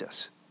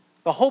Jesus.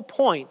 The whole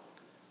point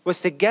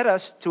was to get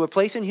us to a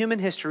place in human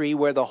history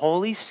where the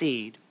holy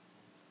seed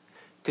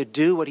could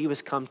do what he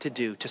was come to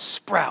do, to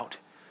sprout,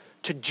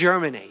 to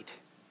germinate,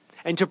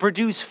 and to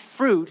produce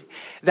fruit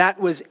that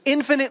was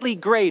infinitely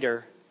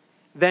greater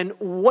than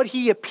what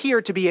he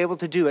appeared to be able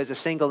to do as a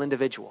single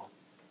individual.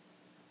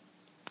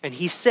 And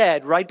he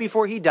said right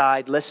before he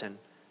died, listen,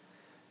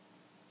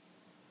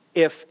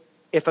 if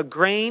a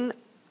grain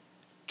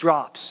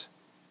drops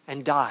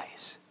and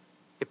dies,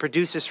 it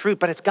produces fruit,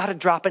 but it's got to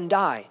drop and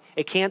die.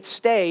 It can't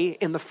stay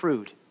in the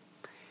fruit.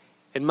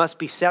 It must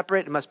be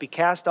separate. It must be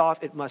cast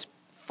off. It must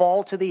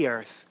fall to the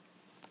earth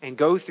and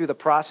go through the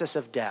process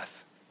of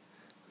death.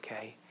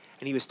 Okay?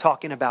 And he was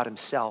talking about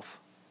himself.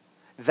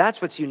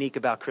 That's what's unique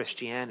about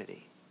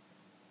Christianity.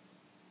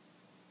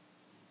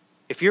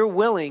 If you're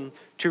willing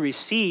to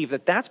receive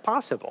that that's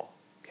possible,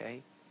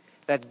 okay,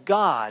 that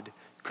God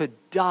could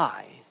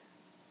die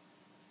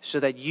so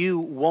that you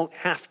won't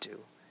have to,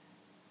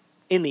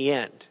 in the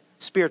end,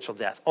 spiritual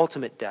death,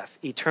 ultimate death,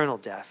 eternal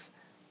death.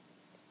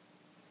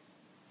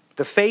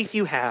 The faith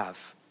you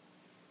have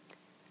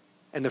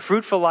and the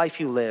fruitful life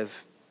you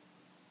live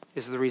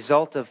is the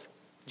result of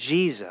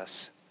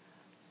Jesus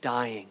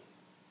dying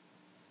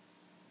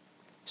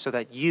so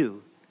that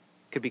you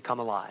could become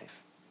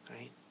alive,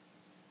 right?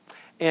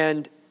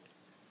 And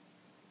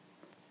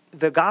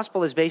the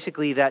gospel is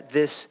basically that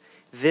this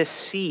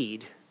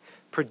seed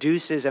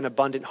produces an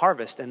abundant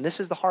harvest, and this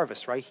is the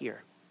harvest right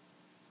here,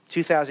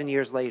 2,000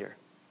 years later.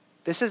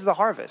 This is the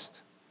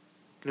harvest.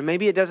 And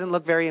maybe it doesn't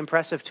look very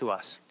impressive to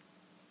us,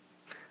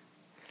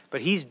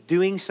 but he's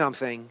doing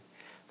something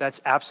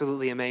that's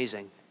absolutely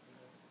amazing.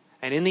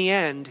 And in the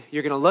end,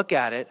 you're going to look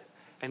at it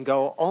and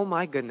go, oh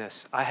my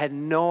goodness, I had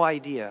no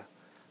idea.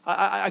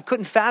 I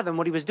couldn't fathom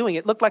what he was doing.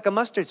 It looked like a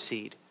mustard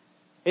seed.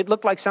 It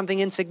looked like something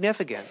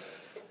insignificant.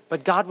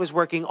 But God was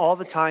working all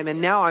the time,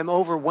 and now I'm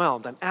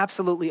overwhelmed. I'm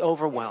absolutely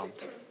overwhelmed.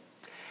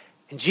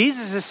 And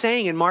Jesus is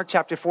saying in Mark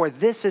chapter 4,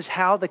 this is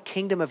how the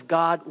kingdom of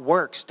God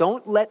works.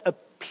 Don't let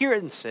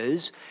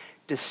appearances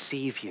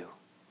deceive you.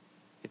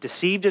 It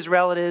deceived his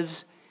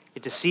relatives.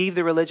 It deceived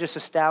the religious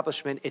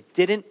establishment. It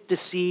didn't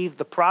deceive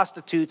the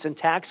prostitutes and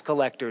tax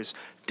collectors.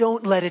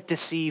 Don't let it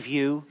deceive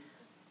you.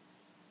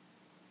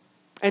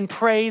 And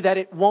pray that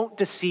it won't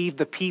deceive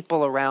the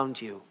people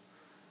around you.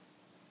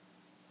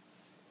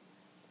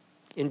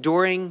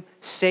 Enduring,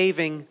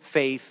 saving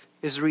faith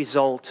is a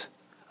result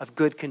of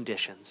good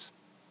conditions.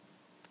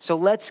 So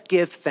let's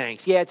give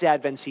thanks. Yeah, it's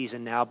Advent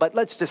season now, but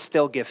let's just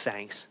still give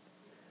thanks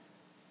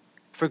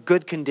for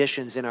good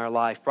conditions in our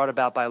life brought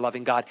about by a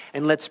loving God.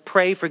 And let's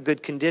pray for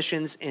good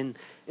conditions in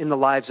the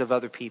lives of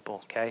other people,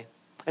 okay?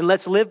 And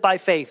let's live by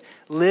faith,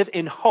 live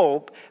in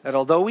hope that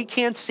although we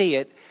can't see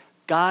it,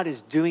 God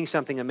is doing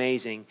something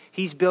amazing.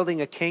 He's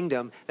building a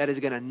kingdom that is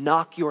going to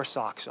knock your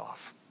socks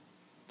off.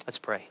 Let's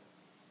pray.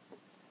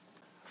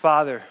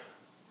 Father,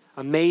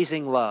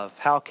 amazing love,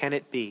 how can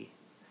it be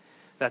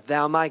that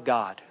thou, my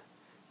God,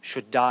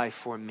 should die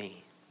for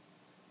me?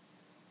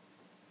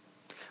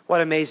 What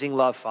amazing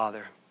love,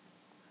 Father.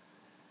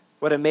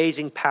 What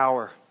amazing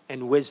power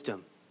and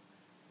wisdom.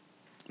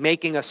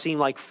 Making us seem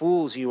like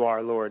fools you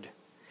are, Lord.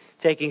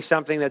 Taking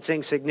something that's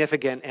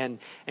insignificant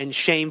and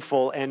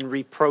shameful and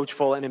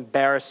reproachful and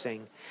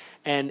embarrassing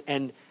and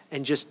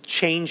just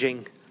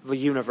changing the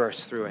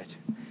universe through it.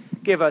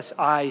 Give us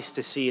eyes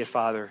to see it,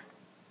 Father.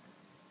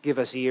 Give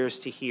us ears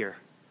to hear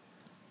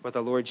what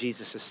the Lord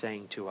Jesus is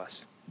saying to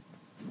us.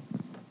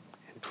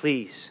 And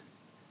please,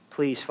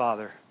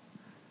 Father,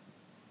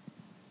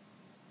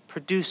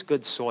 produce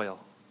good soil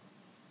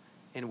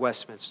in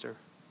Westminster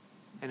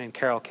and in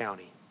Carroll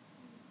County.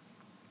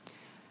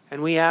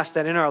 And we ask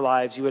that in our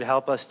lives you would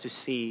help us to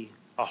see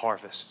a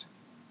harvest.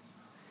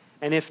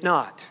 And if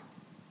not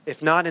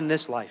in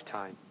this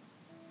lifetime,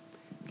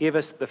 give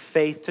us the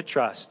faith to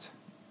trust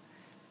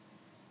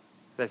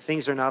that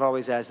things are not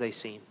always as they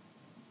seem.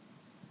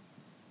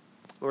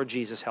 Lord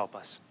Jesus, help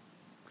us.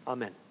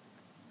 Amen.